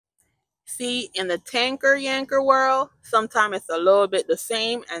See, in the tanker yanker world, sometimes it's a little bit the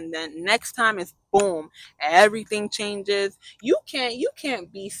same, and then next time it's boom, everything changes. You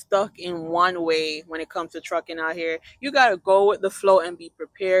can't be stuck in one way when it comes to trucking out here. You gotta go with the flow and be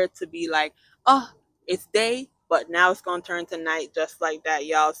prepared to be like, oh, it's day, but now it's gonna turn to night just like that,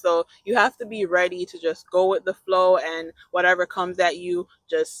 y'all. So you have to be ready to just go with the flow, and whatever comes at you,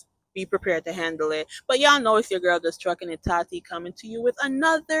 just be prepared to handle it. But y'all know it's your girl just trucking it, Tati, coming to you with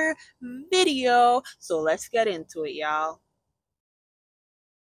another video. So let's get into it, y'all.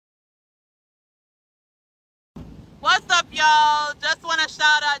 What's up, y'all? Just want to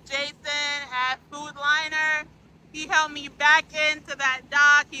shout out Jason at Food Liner. He helped me back into that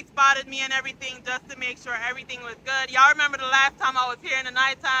dock. He spotted me and everything just to make sure everything was good. Y'all remember the last time I was here in the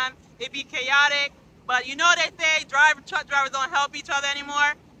nighttime? It'd be chaotic. But you know they say truck drivers don't help each other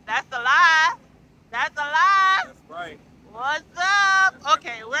anymore. That's a lie. That's a lie. That's right. What's up?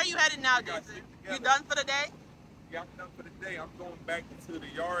 Okay, where are you headed now, Jason? You done for the day? Yeah, I'm done for the day. I'm going back into the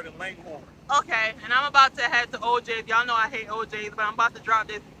yard in Langhorne. Okay, and I'm about to head to OJ's. Y'all know I hate OJ's, but I'm about to drop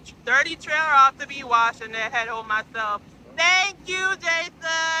this dirty trailer off to be washed and then head home myself. Thank you,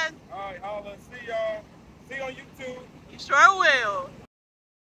 Jason. All right, holla. See y'all. See you on YouTube. You sure will.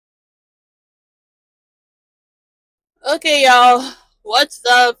 Okay, y'all. What's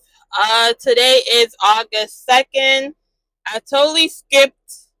up? Today is August 2nd. I totally skipped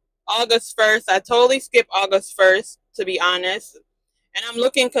August 1st. To be honest. And I'm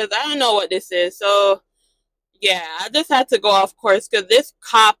looking because I don't know what this is. So, yeah, I just had to go off course because this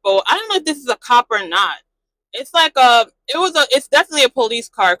capo, I don't know if this is a cop or not. It's like it's definitely a police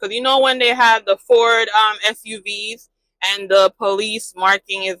car because you know when they have the Ford SUVs and the police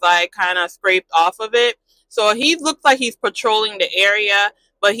marking is like kind of scraped off of it. So he looks like he's patrolling the area,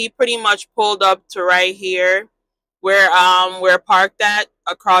 but he pretty much pulled up to right here where we're parked at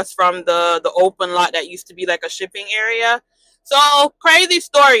across from the open lot that used to be like a shipping area. So crazy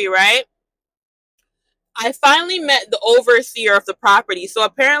story, right? I finally met the overseer of the property. So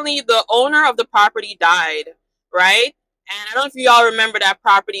apparently the owner of the property died, right? And I don't know if y'all remember that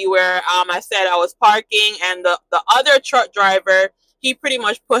property where I said I was parking and the other truck driver, he pretty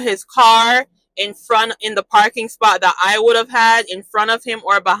much put his car in the parking spot that I would have had in front of him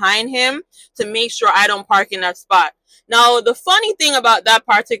or behind him to make sure I don't park in that spot. Now, the funny thing about that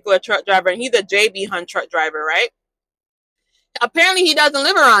particular truck driver, and he's a JB Hunt truck driver, right? Apparently he doesn't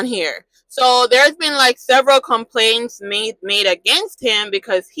live around here. So there's been like several complaints made against him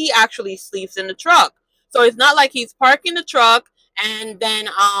because he actually sleeps in the truck. So it's not like he's parking the truck and then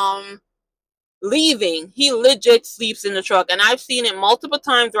leaving. He legit sleeps in the truck. And I've seen it multiple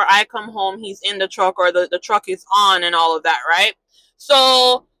times where I come home, he's in the truck or the truck is on and all of that, right?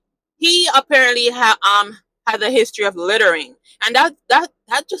 So he apparently has a history of littering. And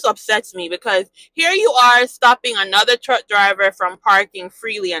that just upsets me because here you are stopping another truck driver from parking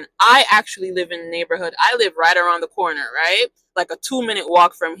freely, and I actually live in the neighborhood. I live right around the corner, right? Like a 2-minute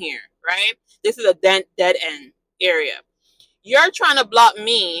walk from here, right? This is a dead end area. You're trying to block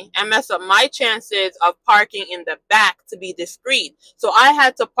me and mess up my chances of parking in the back to be discreet. So I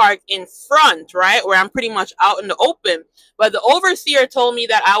had to park in front, right, where I'm pretty much out in the open. But the overseer told me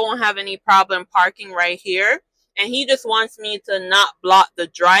that I won't have any problem parking right here. And he just wants me to not block the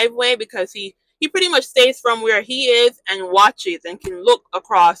driveway because he pretty much stays from where he is and watches and can look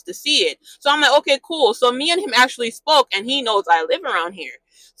across to see it. So I'm like, okay, cool. So me and him actually spoke, and he knows I live around here.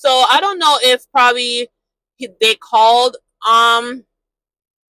 So I don't know if probably they called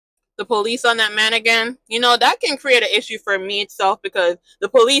the police on that man again. You know, that can create an issue for me itself because the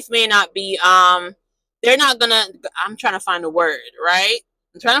police may not be they're not gonna, I'm trying to find a word, right?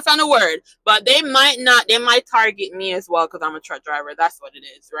 I'm trying to find a word, but they might target me as well because I'm a truck driver. That's what it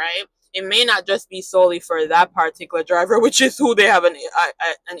is, right? It may not just be solely for that particular driver, which is who they have an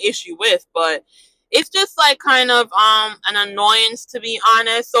issue with, but it's just like kind of an annoyance, to be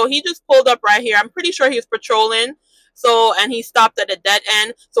honest. So he just pulled up right here. I'm pretty sure he was patrolling. So, and he stopped at a dead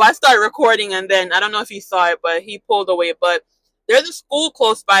end. So I started recording, and then I don't know if he saw it, but he pulled away. But there's a school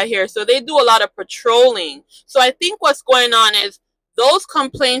close by here, so they do a lot of patrolling. So I think what's going on is those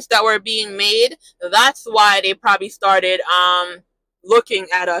complaints that were being made, that's why they probably started looking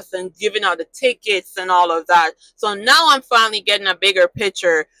at us and giving out the tickets and all of that. So now I'm finally getting a bigger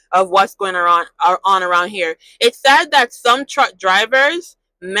picture of what's going on around here. It's sad that some truck drivers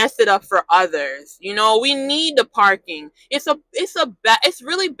mess it up for others. You know, we need the parking. It's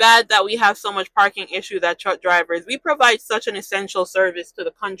really bad that we have so much parking issues at truck drivers. We provide such an essential service to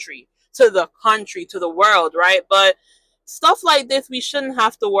the country, to the world, right? But stuff like this we shouldn't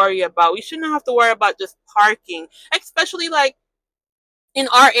have to worry about. We shouldn't have to worry about just parking, especially like in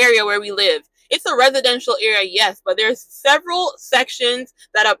our area where we live. It's a residential area, yes, but there's several sections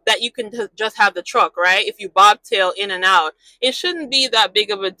that you can just have the truck, right? If you bobtail in and out, it shouldn't be that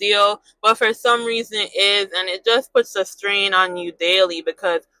big of a deal, but for some reason it is, and it just puts a strain on you daily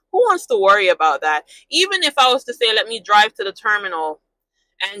because who wants to worry about that? Even if I was to say, let me drive to the terminal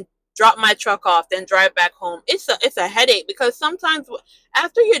and drop my truck off, then drive back home. It's a headache because sometimes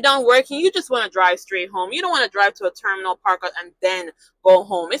after you're done working, you just want to drive straight home. You don't want to drive to a terminal park and then go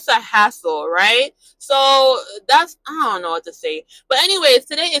home. It's a hassle, right? So that's I don't know what to say. But anyways,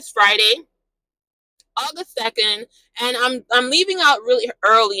 today is Friday, August 2nd, and I'm leaving out really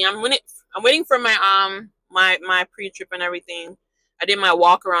early. I'm waiting for my pre-trip and everything. I did my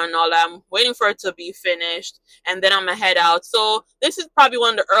walk around and all that. I'm waiting for it to be finished, and then I'm gonna head out. So this is probably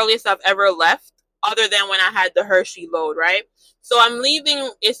one of the earliest I've ever left, other than when I had the Hershey load, right? So I'm leaving.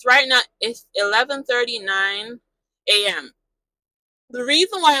 It's right now. It's 11:39 a.m. The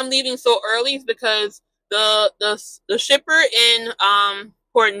reason why I'm leaving so early is because the shipper in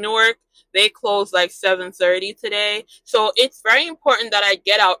Port Newark, they close like 7:30 today. So it's very important that I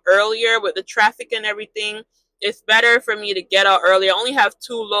get out earlier with the traffic and everything. It's better for me to get out early. I only have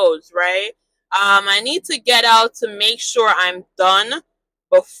two loads, right? I need to get out to make sure I'm done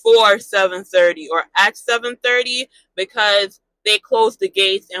before 7:30 or at 7:30 because they close the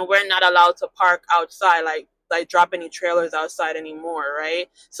gates and we're not allowed to park outside like drop any trailers outside anymore, right?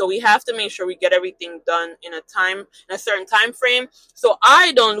 So we have to make sure we get everything done in a certain time frame, so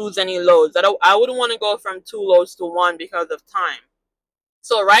I don't lose any loads. I wouldn't want to go from two loads to one because of time.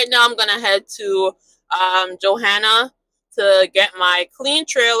 So right now I'm gonna head to Johanna to get my clean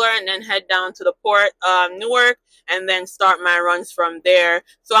trailer and then head down to the port, Newark, and then start my runs from there.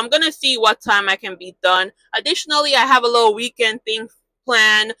 So I'm gonna see what time I can be done. Additionally, I have a little weekend thing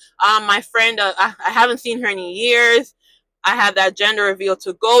planned. My friend, I haven't seen her in years. I have that gender reveal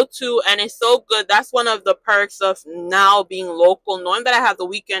to go to, and it's so good. That's one of the perks of now being local, knowing that I have the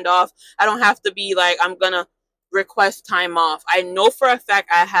weekend off. I don't have to be like I'm gonna request time off. I know for a fact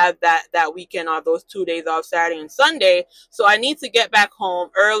I have that weekend off, those 2 days off, Saturday and Sunday. So I need to get back home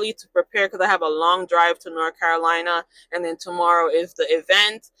early to prepare because I have a long drive to North Carolina, and then tomorrow is the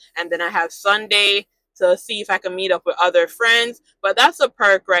event, and then I have Sunday to see if I can meet up with other friends. But that's a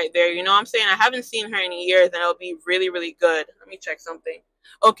perk right there. You know what I'm saying? I haven't seen her in years, and it'll be really, really good. Let me check something.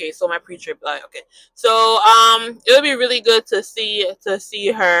 Okay, so my pre-trip, okay. So it'll be really good to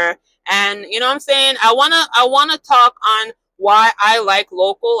see her, and you know what I'm saying? I wanna talk on why I like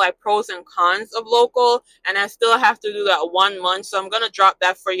local, like pros and cons of local, and I still have to do that 1 month. So I'm gonna drop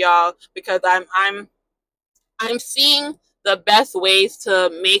that for y'all because I'm seeing the best ways to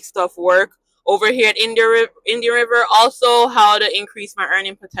make stuff work over here at Indian River. Also, how to increase my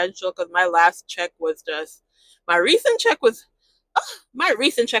earning potential because my last check was just my recent check was my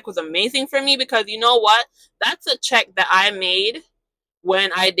recent check was amazing for me because you know what? That's a check that I made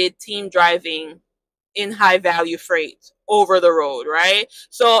when I did team driving in high value freight over the road, right?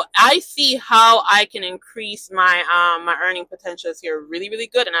 So I see how I can increase my earning potentials here really, really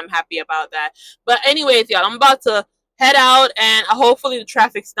good, and I'm happy about that. But anyways, y'all, I'm about to head out, and hopefully the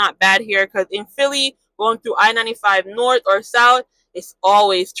traffic's not bad here because in Philly, going through I-95 north or south, it's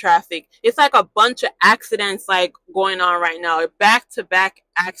always traffic. It's like a bunch of accidents like going on right now, back to back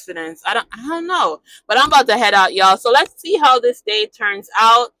accidents. I don't know, but I'm about to head out, y'all. So let's see how this day turns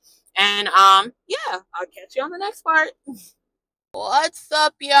out. And yeah, I'll catch you on the next part. What's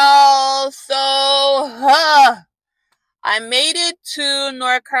up, y'all? So I made it to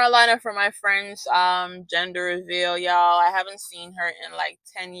North Carolina for my friend's gender reveal, y'all. I haven't seen her in like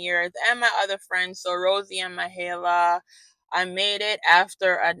 10 years. And my other friends, so Rosie and Mahela. I made it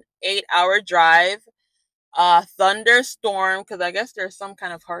after an 8-hour drive. Thunderstorm, because I guess there's some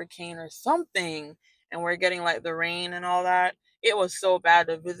kind of hurricane or something, and we're getting like the rain and all that. It was so bad.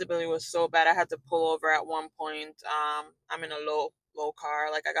 The visibility was so bad. I had to pull over at one point. I'm in a low car.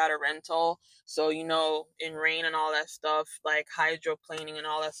 Like I got a rental, so in rain and all that stuff, like hydroplaning and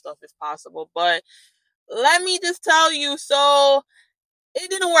all that stuff is possible. But let me just tell you, so it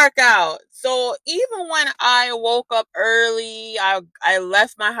didn't work out. So even when I woke up early, I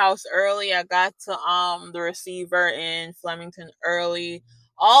left my house early. I got to the receiver in Flemington early.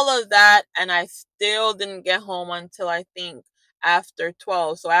 All of that, and I still didn't get home until I think after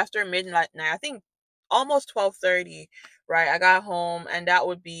 12. So after midnight, I think almost 12:30, right? I got home, and that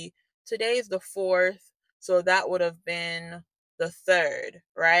would be today's the 4th, so that would have been the 3rd,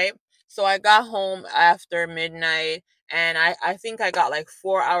 right? So I got home after midnight, and I think I got like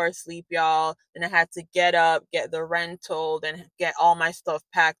 4 hours sleep, y'all. Then I had to get up, get the rental, then get all my stuff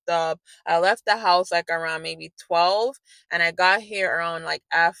packed up. I left the house like around maybe 12, and I got here around like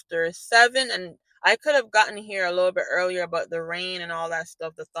after 7, and I could have gotten here a little bit earlier, but the rain and all that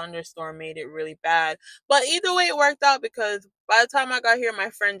stuff, the thunderstorm made it really bad. But either way, it worked out because by the time I got here,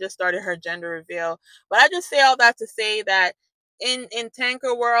 my friend just started her gender reveal. But I just say all that to say that in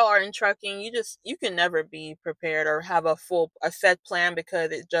tanker world or in trucking, you can never be prepared or have a set plan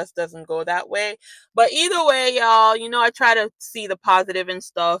because it just doesn't go that way. But either way, y'all, I try to see the positive and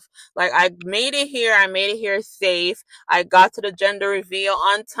stuff. Like, I made it here safe. I got to the gender reveal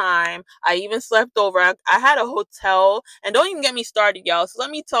on time. I even slept over. I had a hotel, and don't even get me started, y'all. So let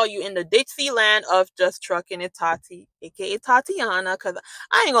me tell you, in the ditzy land of just trucking it, Tati, aka Tatiana, because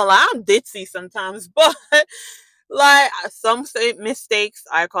I ain't gonna lie, I'm ditzy sometimes, but like some say mistakes,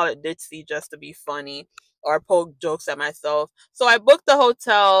 I call it ditzy just to be funny or poke jokes at myself. So I booked the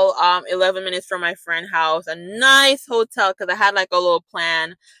hotel 11 minutes from my friend's house, a nice hotel because I had like a little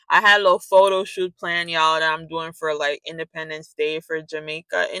plan. I had a little photo shoot plan, y'all, that I'm doing for like Independence Day, for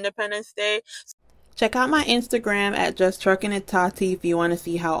Jamaica Independence Day. Check out my Instagram at Just Trucking It Tati if you want to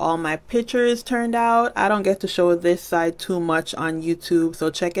see how all my pictures turned out. I don't get to show this side too much on YouTube, so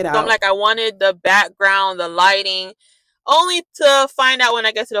check it out. So I'm like, I wanted the background, the lighting, only to find out when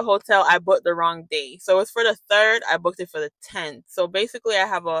I get to the hotel, I booked the wrong day. So it's for the 3rd, I booked it for the 10th. So basically, I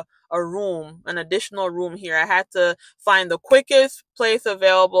have a room, an additional room here. I had to find the quickest place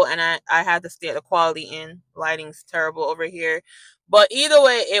available, and I had to stay at the Quality Inn. Lighting's terrible over here. But either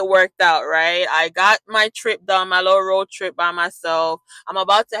way, it worked out, right? I got my trip done, my little road trip by myself. I'm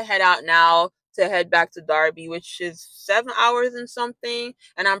about to head out now to head back to Darby, which is 7 hours and something.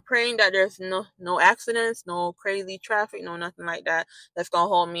 And I'm praying that there's no accidents, no crazy traffic, no nothing like that that's gonna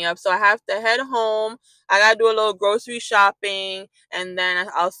hold me up. So I have to head home. I gotta do a little grocery shopping, and then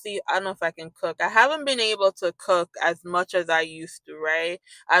I'll see. I don't know if I can cook. I haven't been able to cook as much as I used to, right?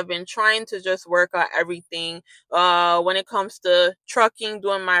 I've been trying to just work on everything when it comes to trucking,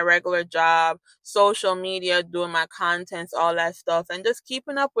 doing my regular job, social media, doing my contents, all that stuff, and just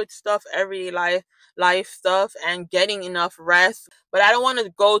keeping up with stuff, everyday life stuff, and getting enough rest. But I don't want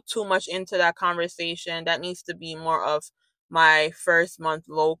to go too much into that conversation. That needs to be more of my first month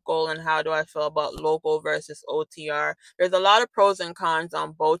local, and how do I feel about local versus OTR. There's a lot of pros and cons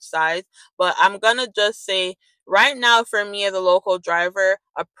on both sides, but I'm gonna just say right now, for me as a local driver,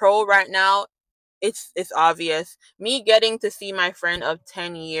 a pro right now, it's obvious. Me getting to see my friend of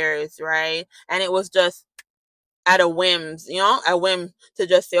 10 years, right? And it was just at a whims, a whim to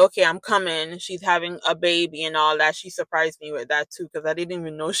just say, okay, I'm coming. She's having a baby and all that. She surprised me with that too, because I didn't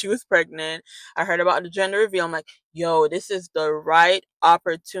even know she was pregnant. I heard about the gender reveal. I'm like, yo, this is the right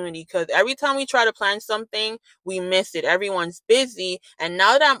opportunity, because every time we try to plan something, we miss it. Everyone's busy. And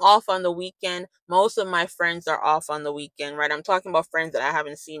now that I'm off on the weekend, most of my friends are off on the weekend, right? I'm talking about friends that I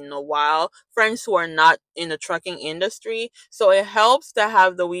haven't seen in a while, friends who are not in the trucking industry. So it helps to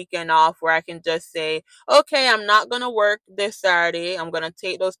have the weekend off where I can just say, okay, I'm not going to work this Saturday. I'm going to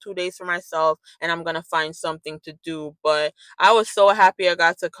take those 2 days for myself, and I'm going to find something to do. But I was so happy I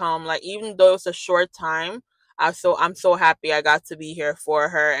got to come. Like, even though it's a short time, I'm so happy I got to be here for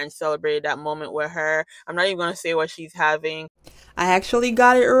her and celebrate that moment with her. I'm not even going to say what she's having. I actually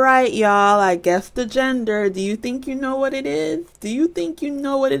got it right, y'all. I guessed the gender. Do you think you know what it is? Do you think you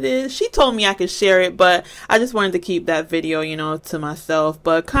know what it is? She told me I could share it, but I just wanted to keep that video, to myself.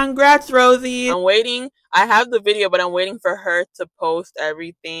 But congrats, Rosie. I'm waiting. I have the video, but I'm waiting for her to post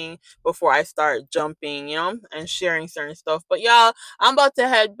everything before I start jumping, and sharing certain stuff. But y'all, I'm about to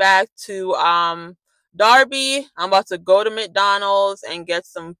head back to Darby. I'm about to go to McDonald's and get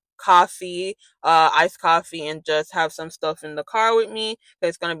some coffee, iced coffee, and just have some stuff in the car with me.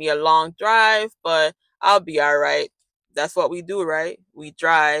 It's gonna be a long drive, but I'll be all right. That's what we do, right? We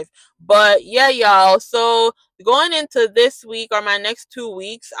drive. But yeah, y'all. So going into this week or my next 2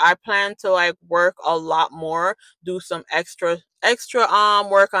 weeks, I plan to like work a lot more, do some extra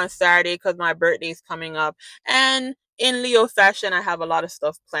work on Saturday because my birthday's coming up, and in Leo fashion, I have a lot of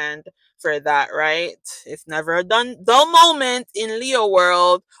stuff planned for that, right? It's never a dull moment in Leo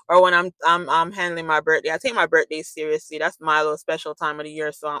world, or when I'm handling my birthday. I take my birthday seriously. That's my little special time of the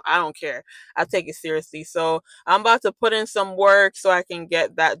year, so I don't care. I take it seriously. So I'm about to put in some work so I can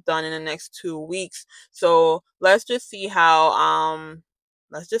get that done in the next 2 weeks. So let's just see how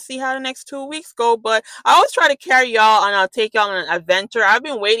the next 2 weeks go. But I always try to carry y'all and I'll take y'all on an adventure. I've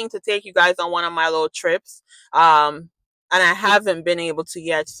been waiting to take you guys on one of my little trips. and I haven't been able to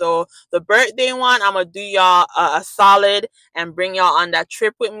yet. So the birthday one, I'm gonna do y'all a solid and bring y'all on that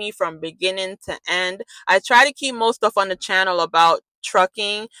trip with me from beginning to end. I try to keep most stuff on the channel about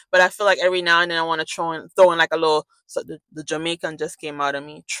trucking, but I feel like every now and then I want to throw in like a little. So the Jamaican just came out of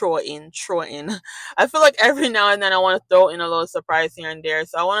me. Throw in. I feel like every now and then I want to throw in a little surprise here and there.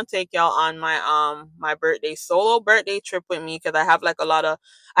 So I want to take y'all on my birthday solo birthday trip with me because I have a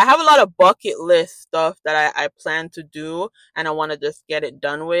lot of bucket list stuff that I plan to do and I want to just get it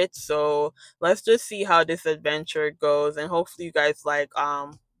done with. So let's just see how this adventure goes, and hopefully you guys like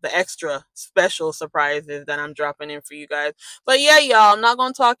the extra special surprises that I'm dropping in for you guys. But yeah, y'all, I'm not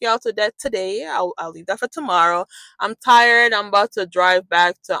gonna talk y'all to that today. I'll leave that for tomorrow. I'm tired. I'm about to drive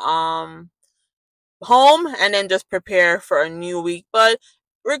back to home and then just prepare for a new week. But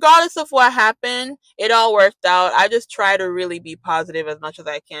regardless of what happened, it all worked out. I just try to really be positive as much as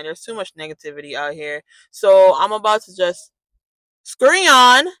I can. There's too much negativity out here. So I'm about to just scurry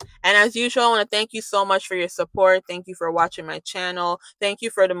on. And as usual, I want to thank you so much for your support. Thank you for watching my channel. Thank you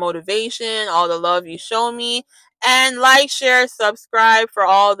for the motivation, all the love you show me. And like, share, subscribe for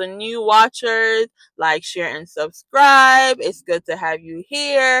all the new watchers. Like, share, and subscribe. It's good to have you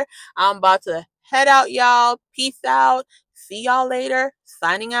here. I'm about to head out, y'all. Peace out. See y'all later.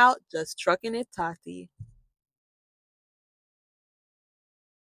 Signing out. Just trucking it, Tati.